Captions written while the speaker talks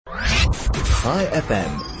High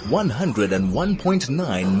FM,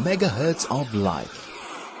 101.9 megahertz of life.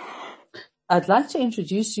 I'd like to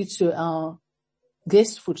introduce you to our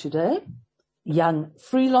guest for today, young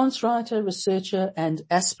freelance writer, researcher, and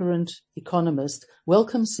aspirant economist.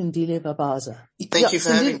 Welcome, Sindile Vabaza. Thank you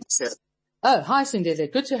for having me, sir. Oh, hi,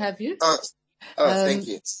 Sindile. Good to have you. Thank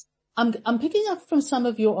you. I'm picking up from some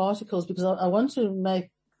of your articles because I want to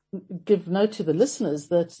give note to the listeners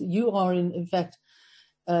that you are in fact,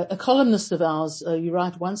 a columnist of ours. You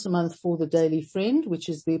write once a month for the Daily Friend, which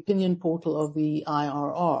is the opinion portal of the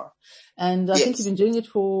IRR. And I think you've been doing it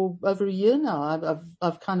for over a year now.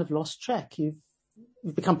 I've kind of lost track. You've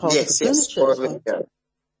become part of the furniture.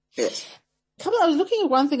 Yes. I was looking at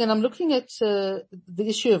one thing, and I'm looking at the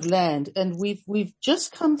issue of land, and we've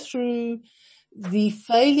just come through the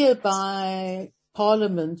failure by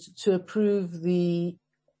Parliament to approve the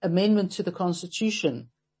amendment to the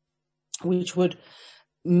Constitution, which would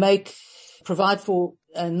provide for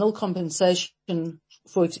nil compensation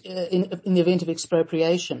for in the event of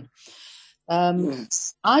expropriation.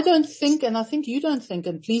 I don't think, and I think you don't think,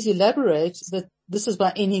 and please elaborate, that this is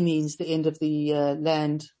by any means the end of the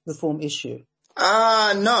land reform issue.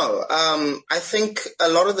 No. I think a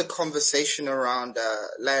lot of the conversation around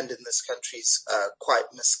land in this country is quite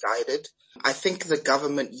misguided. I think the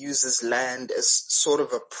government uses land as sort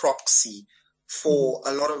of a proxy for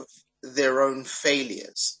a lot of their own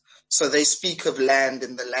failures. So they speak of land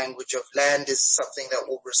in the language of land is something that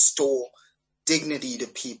will restore dignity to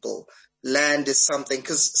people. Land is something,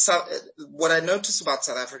 because what I notice about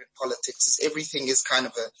South African politics is everything is kind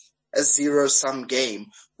of a zero-sum game.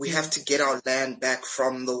 We have to get our land back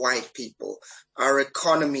from the white people. Our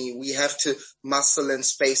economy, we have to muscle in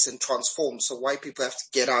space and transform. So white people have to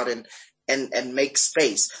get out and make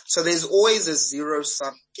space. So there's always a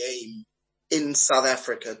zero-sum game in South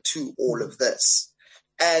Africa to all of this.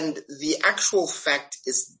 And the actual fact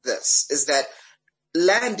is that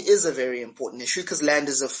land is a very important issue because land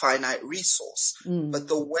is a finite resource. But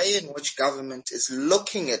the way in which government is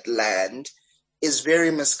looking at land is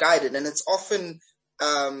very misguided. And it's often,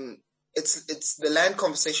 the land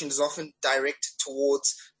conversation is often directed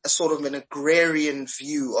towards a sort of an agrarian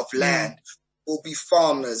view of land. Will be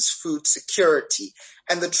farmers, food security.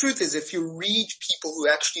 And the truth is, if you read people who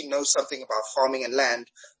actually know something about farming and land,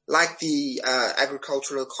 like the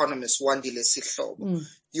agricultural economist Sindile Vabaza,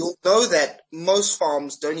 you'll know that most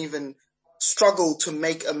farms don't even struggle to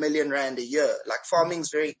make R1 million a year. Like, farming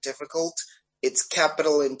is very difficult. It's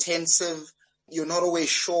capital intensive. You're not always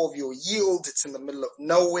sure of your yield. It's in the middle of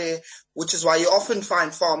nowhere, which is why you often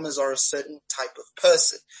find farmers are a certain type of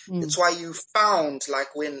person. It's why you found,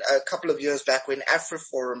 like, when a couple of years back when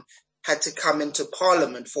AfriForum had to come into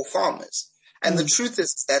Parliament for farmers. And the truth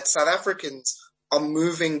is that South Africans are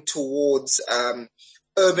moving towards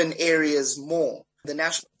urban areas more. The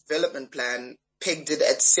National Development Plan pegged it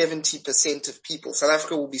at 70% of people. South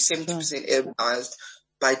Africa will be 70% urbanized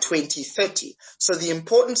by 2030. So the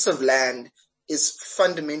importance of land is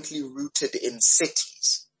fundamentally rooted in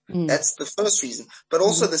cities. That's the first reason. But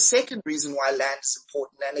also the second reason why land is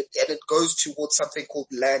important, and it goes towards something called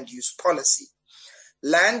land use policy.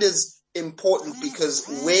 Land is important because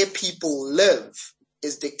where people live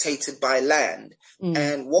is dictated by land.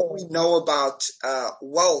 And what we know about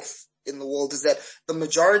wealth in the world is that the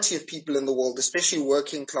majority of people in the world, especially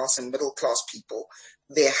working class and middle class people,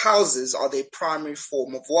 their houses are their primary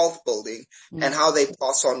form of wealth building and how they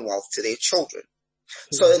pass on wealth to their children.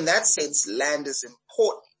 So in that sense, land is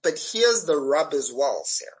important. But here's the rub as well,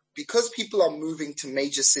 Sarah. Because people are moving to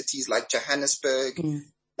major cities like Johannesburg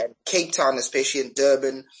and Cape Town, especially in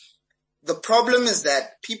Durban, the problem is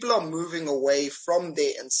that people are moving away from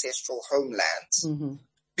their ancestral homelands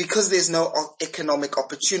because there's no economic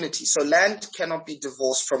opportunity. So land cannot be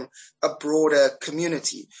divorced from a broader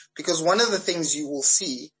community, because one of the things you will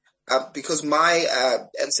see, because my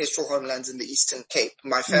ancestral homeland's in the Eastern Cape,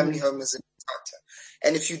 my family home is in Tata.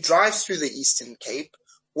 And if you drive through the Eastern Cape,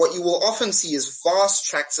 what you will often see is vast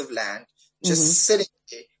tracts of land just sitting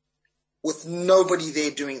there with nobody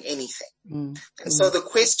there doing anything. And so the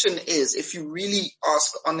question is, if you really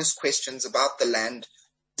ask honest questions about the land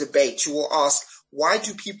debate, you will ask, why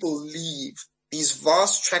do people leave these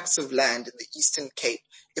vast tracts of land in the Eastern Cape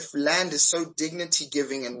if land is so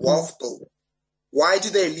dignity-giving and wealth-building? Why do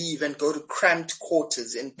they leave and go to cramped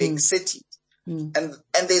quarters in big cities? And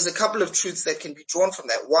there's a couple of truths that can be drawn from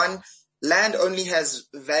that. One, land only has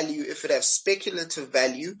value if it has speculative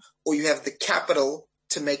value or you have the capital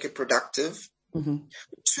to make it productive.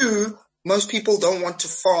 Two, most people don't want to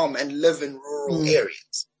farm and live in rural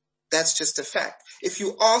areas. That's just a fact. If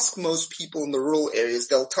you ask most people in the rural areas,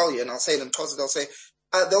 they'll tell you, and I'll say it in Xhosa, they'll say,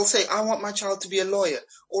 they'll say, I want my child to be a lawyer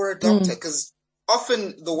or a doctor, because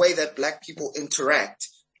often the way that black people interact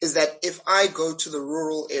is that if I go to the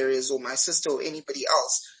rural areas, or my sister or anybody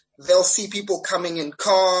else, they'll see people coming in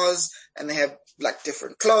cars and they have like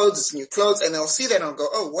different clothes, it's new clothes, and they'll see that and go,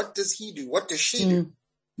 oh, what does he do? What does she do?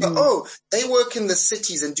 Oh, they work in the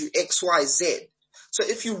cities and do X, Y, Z. So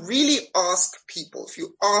if you really ask people, if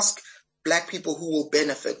you ask black people who will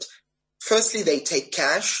benefit, firstly, they take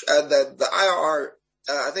cash. The IRR,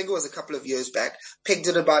 I think it was a couple of years back, pegged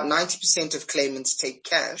at about 90% of claimants take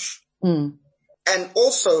cash. And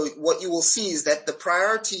also what you will see is that the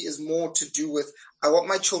priority is more to do with, I want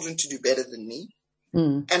my children to do better than me.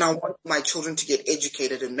 And I want my children to get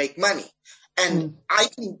educated and make money. And I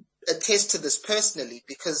can attest to this personally,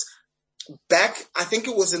 because back, I think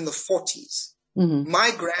it was in the 40s,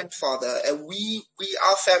 my grandfather, and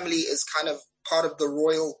our family is kind of part of the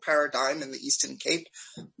royal paradigm in the Eastern Cape.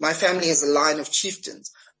 My family has a line of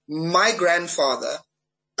chieftains. My grandfather,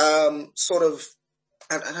 sort of,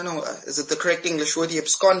 I don't know, is it the correct English word? He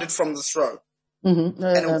absconded from the throne. And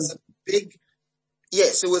it was a big,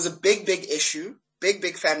 yes, it was a big issue,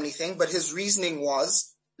 big family thing. But his reasoning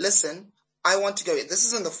was, listen, I want to go, this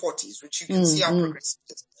is in the 40s, which you can see how progressive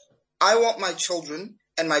it is. I want my children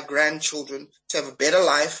and my grandchildren to have a better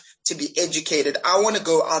life, to be educated. I want to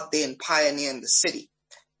go out there and pioneer in the city.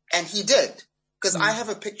 And he did, because I have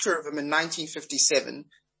a picture of him in 1957,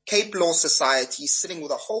 Cape Law Society, sitting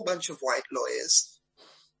with a whole bunch of white lawyers.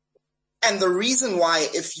 And the reason why,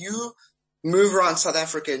 if you move around South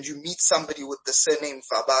Africa and you meet somebody with the surname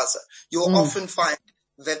Vabaza, you'll often find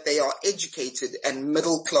that they are educated and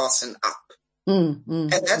middle class and up.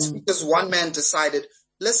 And that's because one man decided,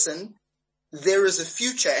 listen, there is a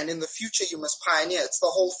future, and in the future you must pioneer. It's the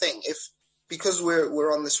whole thing. Because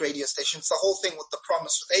we're on this radio station, it's the whole thing with the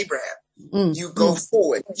promise with Abraham. You go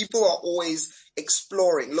forward. People are always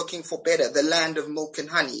exploring, looking for better, the land of milk and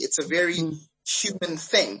honey. It's a very human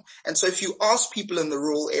thing. And so if you ask people in the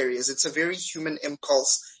rural areas, it's a very human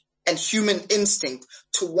impulse and human instinct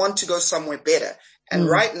to want to go somewhere better. And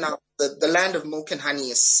right now, the land of milk and honey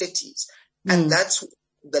is cities. And that's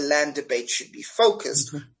the land debate should be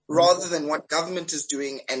focused, rather than what government is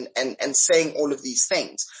doing and saying all of these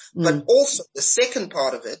things. But also the second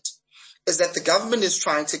part of it is that the government is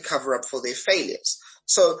trying to cover up for their failures.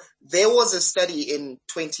 So there was a study in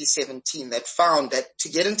 2017 that found that to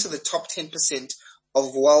get into the top 10%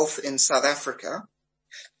 of wealth in South Africa,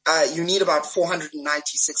 you need about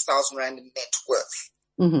 496,000 Rand in net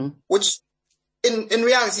worth, which in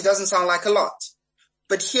reality doesn't sound like a lot.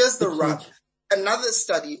 But here's the rub. Another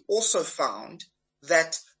study also found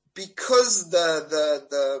that because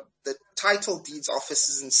the title deeds office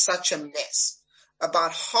is in such a mess,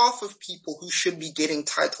 about half of people who should be getting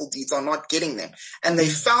title deeds are not getting them. And they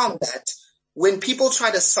found that when people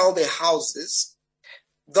try to sell their houses,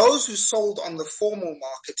 those who sold on the formal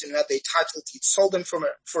market and had their title deeds sold them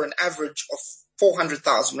for an average of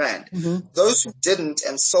 400,000 Rand. Those who didn't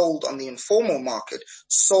and sold on the informal market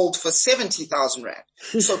sold for 70,000 Rand.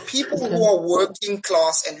 So people who are working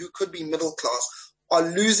class and who could be middle class are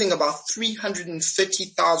losing about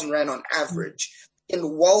 330,000 Rand on average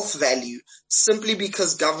in wealth value, simply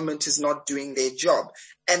because government is not doing their job,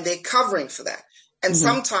 and they're covering for that. And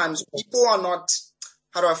sometimes people are not,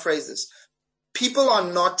 how do I phrase this? People are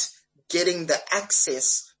not getting the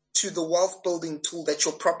access to the wealth building tool that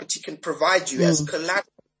your property can provide you as collateral.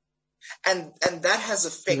 And that has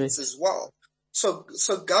effects as well. So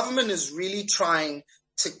government is really trying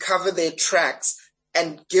to cover their tracks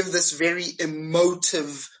and give this very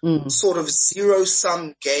emotive sort of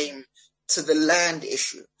zero-sum game to the land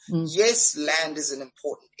issue. Yes, land is an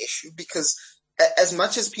important issue, because as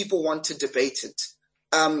much as people want to debate it,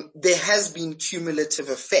 there has been cumulative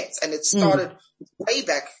effects, and it started way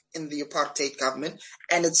back in the apartheid government,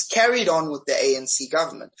 and it's carried on with the ANC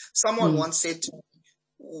government. Someone once said to me,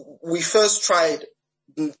 we first tried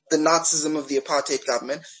the Nazism of the apartheid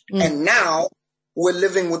government, and now we're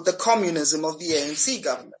living with the communism of the ANC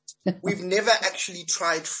government. We've never actually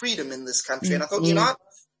tried freedom in this country. And I thought, you know,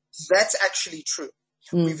 that's actually true.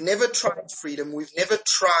 We've never tried freedom. We've never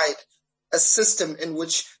tried a system in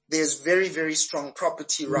which there's very, very strong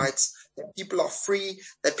property rights, that people are free,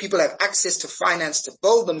 that people have access to finance to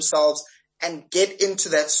build themselves and get into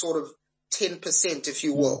that sort of 10%, if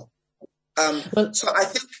you will. So I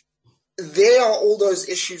think there are all those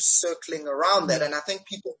issues circling around that. And I think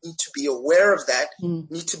people need to be aware of that,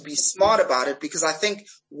 need to be smart about it, because I think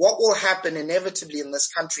what will happen inevitably in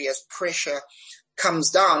this country as pressure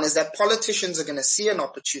comes down is that politicians are going to see an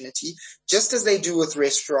opportunity, just as they do with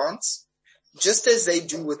restaurants, just as they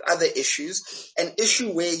do with other issues, an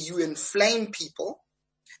issue where you inflame people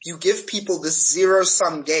you give people this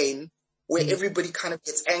zero-sum game where everybody kind of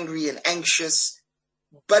gets angry and anxious.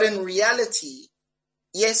 But in reality,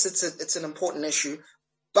 yes, it's an important issue.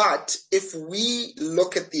 But if we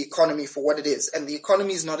look at the economy for what it is, and the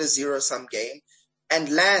economy is not a zero-sum game, and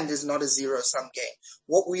land is not a zero-sum game,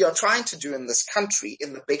 what we are trying to do in this country,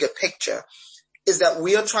 in the bigger picture, is that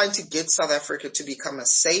we are trying to get South Africa to become a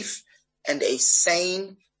safe and a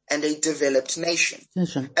sane and a developed nation.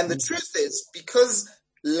 And the truth is, because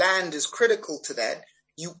land is critical to that,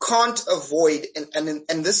 you can't avoid, and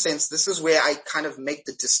in this sense, this is where I kind of make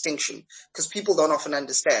the distinction, because people don't often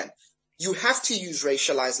understand. You have to use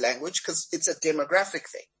racialized language because it's a demographic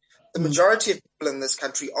thing. The majority of people in this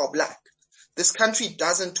country are black. This country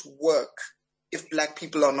doesn't work if black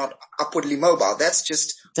people are not upwardly mobile. That's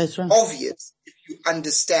right. Obvious if you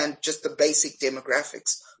understand just the basic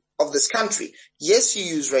demographics of this country. Yes, you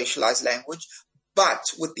use racialized language,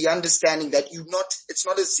 but with the understanding that it's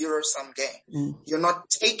not a zero-sum game. You're not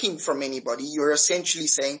taking from anybody. You're essentially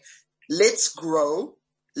saying, let's grow,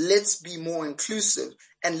 let's be more inclusive,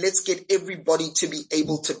 and let's get everybody to be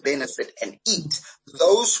able to benefit and eat.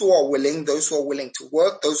 Those who are willing to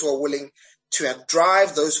work, those who are willing to have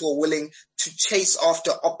drive, those who are willing to chase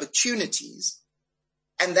after opportunities.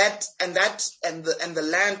 And the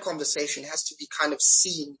land conversation has to be kind of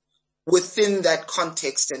seen within that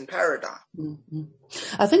context and paradigm.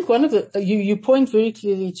 I think you point very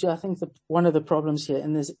clearly to, I think one of the problems here,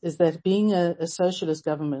 and is that being a socialist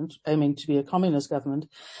government, aiming to be a communist government,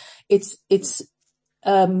 its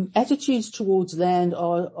attitudes towards land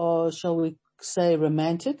are, shall we say,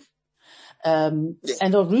 romantic, and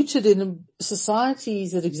are rooted in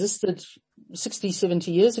societies that existed 60,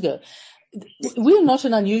 70 years ago. We're not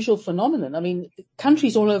an unusual phenomenon. I mean,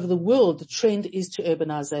 countries all over the world, the trend is to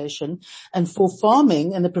urbanization and for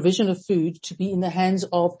farming and the provision of food to be in the hands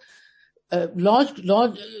of large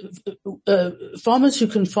farmers who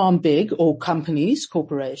can farm big, or companies,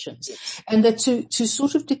 corporations, and that to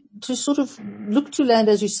sort of look to land,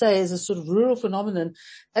 as you say, as a sort of rural phenomenon,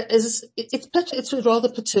 it's rather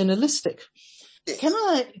paternalistic. Can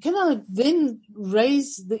I then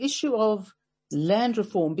raise the issue of land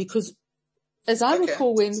reform? Because as I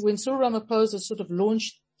recall, when Cyril Ramaphosa sort of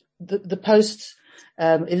launched the post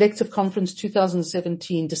elective conference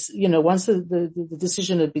 2017, once the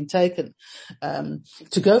decision had been taken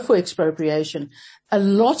to go for expropriation, a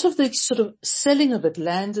lot of the sort of selling of it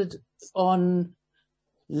landed on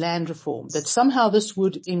land reform, that somehow this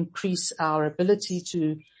would increase our ability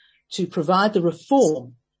to provide the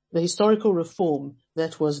reform, the historical reform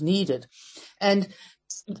that was needed. And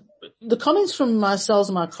the comments from myself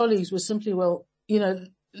and my colleagues were simply,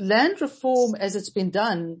 land reform as it's been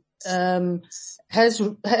done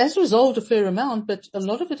has resolved a fair amount, but a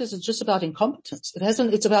lot of it is just about incompetence.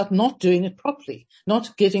 It's about not doing it properly,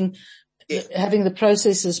 not having the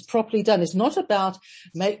processes properly done. It's not about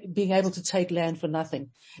being able to take land for nothing.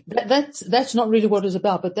 That's not really what it's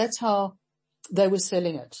about, but that's how they were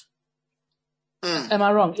selling it. Am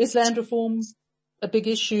I wrong? Is land reform a big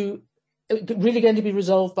issue really going to be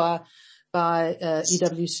resolved by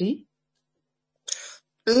EWC?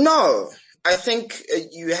 No, I think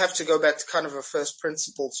you have to go back to kind of a first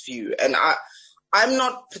principles view. And I'm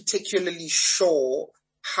not particularly sure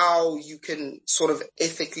how you can sort of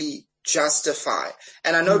ethically justify.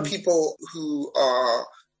 And I know people who are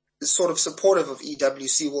sort of supportive of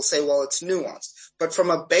EWC will say, well, it's nuanced. But from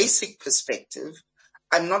a basic perspective,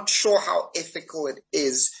 I'm not sure how ethical it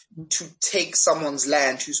is to take someone's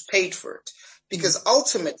land who's paid for it. Because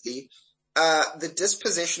ultimately, the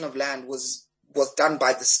dispossession of land was done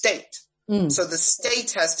by the state. So the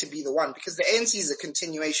state has to be the one, because the ANC is a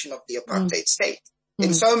continuation of the apartheid state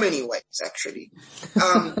in so many ways, actually.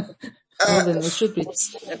 More than it should be. In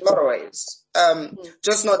a lot of ways.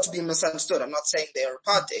 Just not to be misunderstood. I'm not saying they are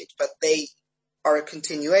apartheid, but they are a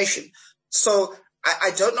continuation. So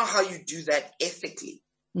I don't know how you do that ethically.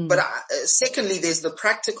 But secondly, there's the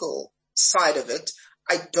practical side of it.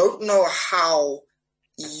 I don't know how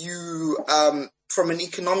you, from an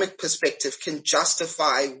economic perspective, can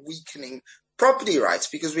justify weakening property rights,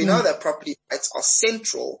 because we know that property rights are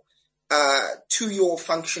central to your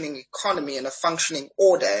functioning economy and a functioning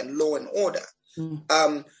order and law and order.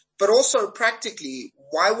 But also practically,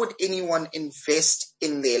 why would anyone invest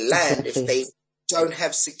in their land if they don't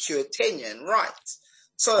have secure tenure and rights?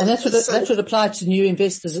 So, and that would apply to new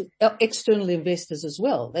investors, external investors as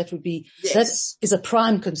well. That would be, that is a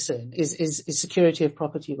prime concern, is security of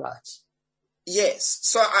property rights. Yes.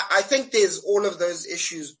 So I think there's all of those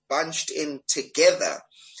issues bunched in together.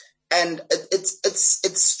 And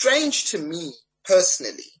it's strange to me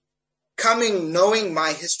personally, knowing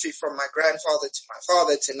my history from my grandfather to my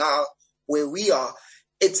father to now where we are,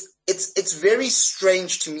 it's very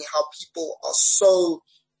strange to me how people are so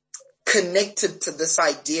connected to this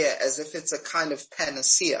idea as if it's a kind of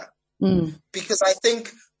panacea. Because I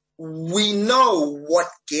think we know what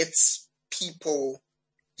gets people,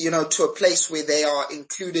 to a place where they are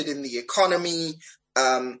included in the economy,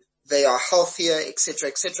 they are healthier, etc.,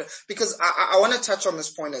 etc. Because I want to touch on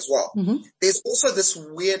this point as well. There's also this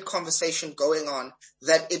weird conversation going on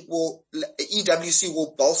that EWC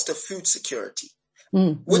will bolster food security,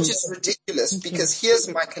 which is ridiculous because here's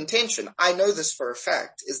my contention. I know this for a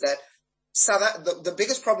fact, is that the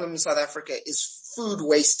biggest problem in South Africa is food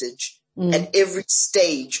wastage at every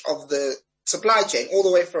stage of the supply chain, all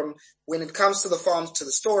the way from when it comes to the farms, to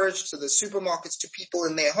the storage, to the supermarkets, to people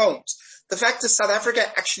in their homes. The fact is South Africa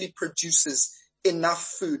actually produces enough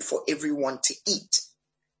food for everyone to eat.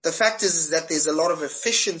 The fact is that there's a lot of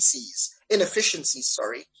inefficiencies,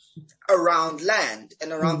 around land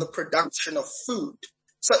and around the production of food.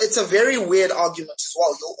 So it's a very weird argument as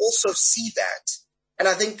well. You'll also see that. And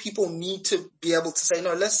I think people need to be able to say,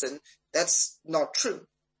 no, listen, that's not true.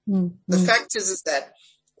 The fact is that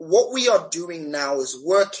what we are doing now is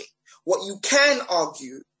working. What you can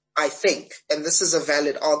argue, I think, and this is a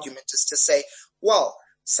valid argument, is to say, well,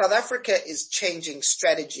 South Africa is changing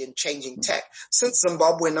strategy and changing tack. Since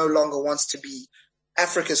Zimbabwe no longer wants to be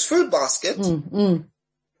Africa's food basket,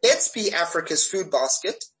 let's be Africa's food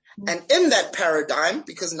basket. And in that paradigm,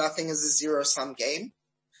 because nothing is a zero-sum game,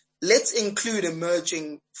 let's include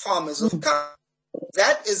emerging farmers of color.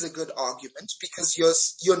 That is a good argument because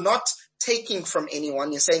you're not taking from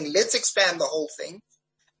anyone. You're saying, let's expand the whole thing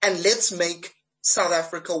and let's make South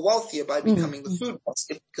Africa wealthier by becoming the food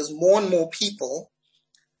basket, because more and more people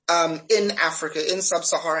in Africa, in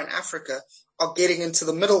sub-Saharan Africa, are getting into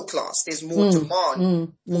the middle class. There's more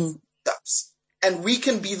demand for foodstuffs. And we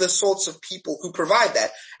can be the sorts of people who provide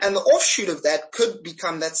that. And the offshoot of that could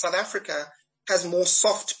become that South Africa has more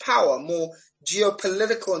soft power, more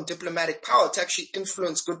geopolitical and diplomatic power to actually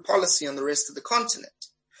influence good policy on the rest of the continent.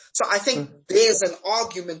 So I think there's an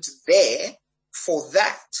argument there for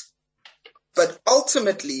that. But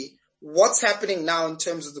ultimately, what's happening now in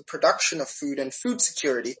terms of the production of food and food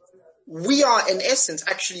security, we are in essence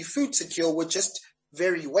actually food secure. We're just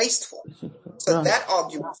very wasteful. So that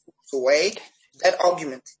argument falls away. That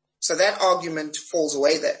argument falls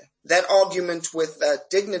away there. That argument with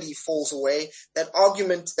dignity falls away. That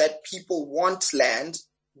argument that people want land,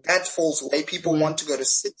 that falls away. People want to go to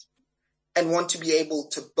cities and want to be able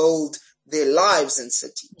to build their lives in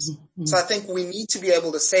cities. So I think we need to be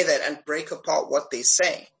able to say that and break apart what they're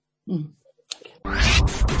saying.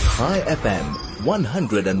 High FM,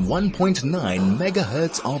 101.9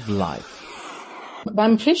 megahertz of life. My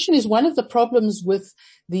impression is one of the problems with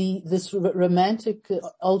this romantic,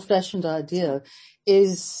 old-fashioned idea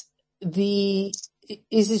is really,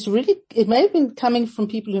 it may have been coming from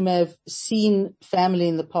people who may have seen family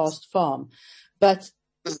in the past farm, but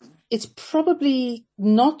it's probably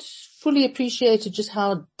not fully appreciated just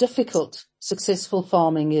how difficult successful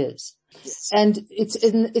farming is. Yes. And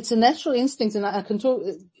it's a natural instinct, and I can talk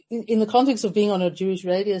in the context of being on a Jewish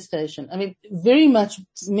radio station. I mean, very much,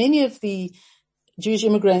 many of the Jewish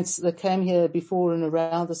immigrants that came here before and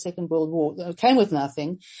around the Second World War came with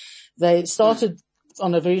nothing. They started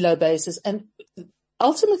on a very low basis, and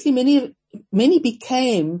ultimately many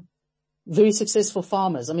became very successful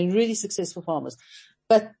farmers. I mean, really successful farmers.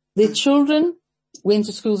 But their children went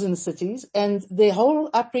to schools in the cities, and their whole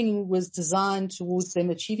upbringing was designed towards them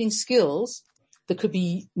achieving skills that could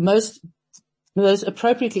be most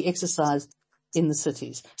appropriately exercised in the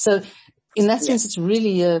cities. So in that sense, it's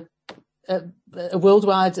really a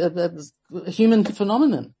worldwide, a human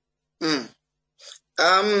phenomenon.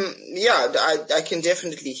 I can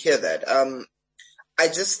definitely hear that. I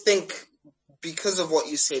just think because of what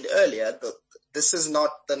you said earlier, that this is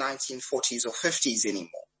not the 1940s or 50s anymore.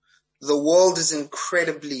 The world is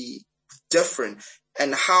incredibly different,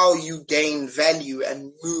 and how you gain value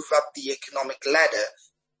and move up the economic ladder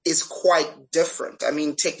is quite different. I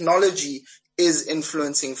mean, technology is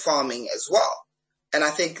influencing farming as well. And I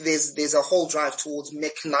think there's a whole drive towards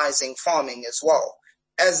mechanizing farming as well,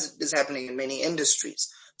 as is happening in many industries.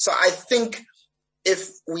 So I think if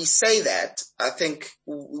we say that, I think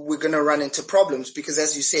we're going to run into problems because,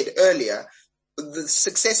 as you said earlier, the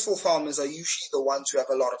successful farmers are usually the ones who have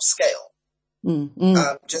a lot of scale,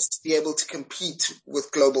 just to be able to compete with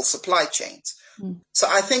global supply chains. So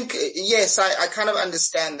I think, yes, I kind of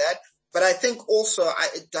understand that, but I think also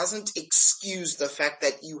it doesn't excuse the fact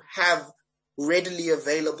that you have readily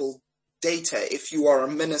available data if you are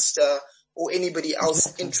a minister or anybody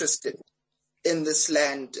else interested in this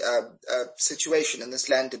land situation, in this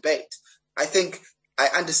land debate. I think I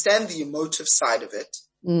understand the emotive side of it,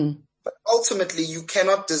 but ultimately you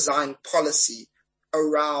cannot design policy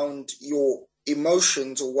around your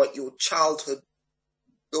emotions or what your childhood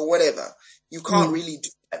or whatever. You can't really do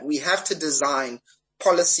that. We have to design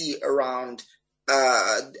policy around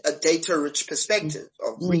a data-rich perspective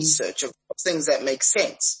of research, of things that make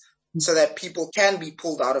sense, so that people can be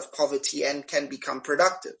pulled out of poverty and can become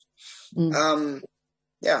productive.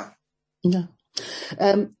 Yeah.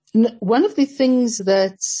 One of the things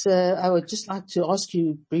that I would just like to ask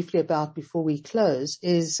you briefly about before we close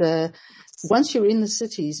is, once you're in the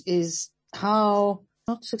cities, is how,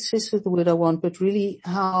 not success is the word I want, but really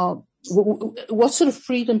how, what sort of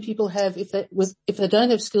freedom people have if they don't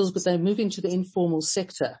have skills but they move into the informal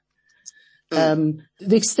sector. The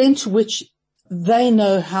extent to which they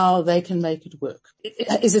know how they can make it work.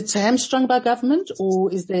 Is it hamstrung by government,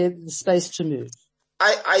 or is there the space to move?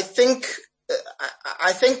 I think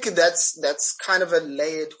that's kind of a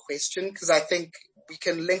layered question, because I think we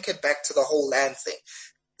can link it back to the whole land thing.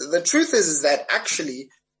 The truth is that actually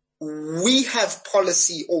we have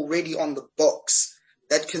policy already on the books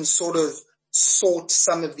that can sort of sort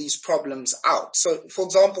some of these problems out. So, for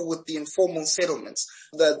example, with the informal settlements,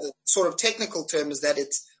 the sort of technical term is that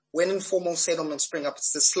it's when informal settlements spring up,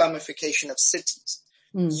 it's the slumification of cities.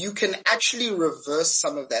 You can actually reverse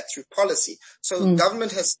some of that through policy. So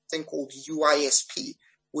government has something called UISP,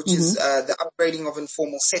 which is the upgrading of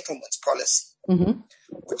informal settlements policy,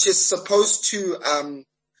 which is supposed to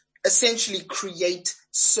essentially create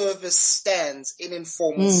service stands in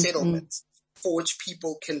informal settlements for which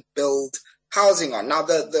people can build housing on. Now,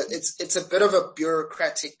 it's a bit of a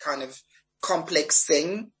bureaucratic kind of complex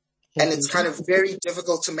thing, and it's kind of very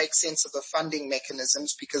difficult to make sense of the funding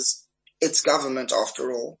mechanisms because it's government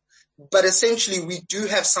after all. But essentially we do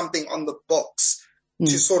have something on the books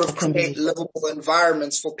to sort of create livable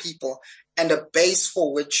environments for people and a base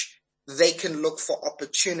for which they can look for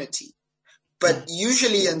opportunity. But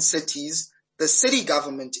usually in cities, the city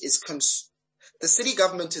government is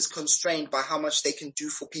constrained by how much they can do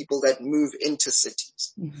for people that move into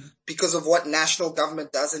cities because of what national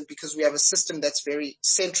government does, and because we have a system that's very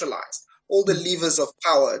centralized. All the levers of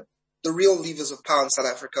power, the real levers of power in South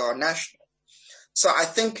Africa, are national. So I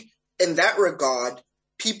think in that regard,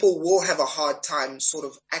 people will have a hard time sort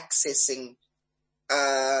of accessing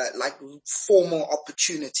like formal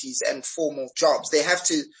opportunities and formal jobs. They have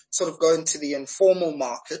to sort of go into the informal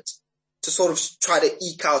market to sort of try to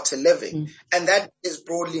eke out a living. And that is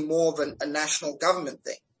broadly more of a national government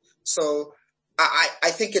thing. So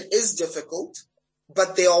I think it is difficult,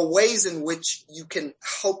 but there are ways in which you can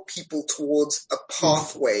help people towards a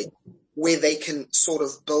pathway where they can sort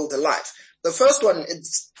of build a life. The first one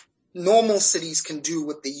is normal cities can do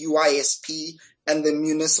with the UISP and the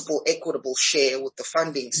municipal equitable share with the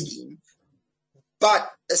funding scheme. But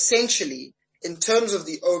essentially, in terms of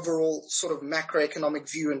the overall sort of macroeconomic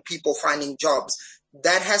view and people finding jobs,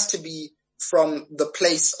 that has to be from the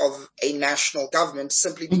place of a national government,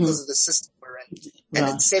 simply because of the system we're in,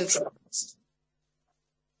 and it's centralized.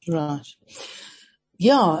 Right.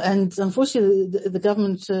 Yeah, and unfortunately, the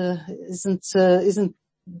government isn't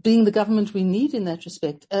being the government we need in that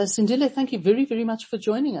respect. Sindile, thank you very, very much for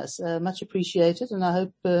joining us. Much appreciated, and I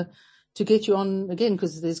hope to get you on again,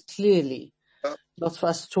 because there's clearly lots for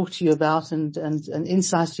us to talk to you about and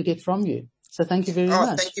insights to get from you. So thank you very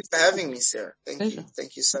much. Thank you for having me, Sarah. Thank you.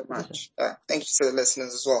 Thank you so much. Thank you to the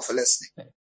listeners as well for listening.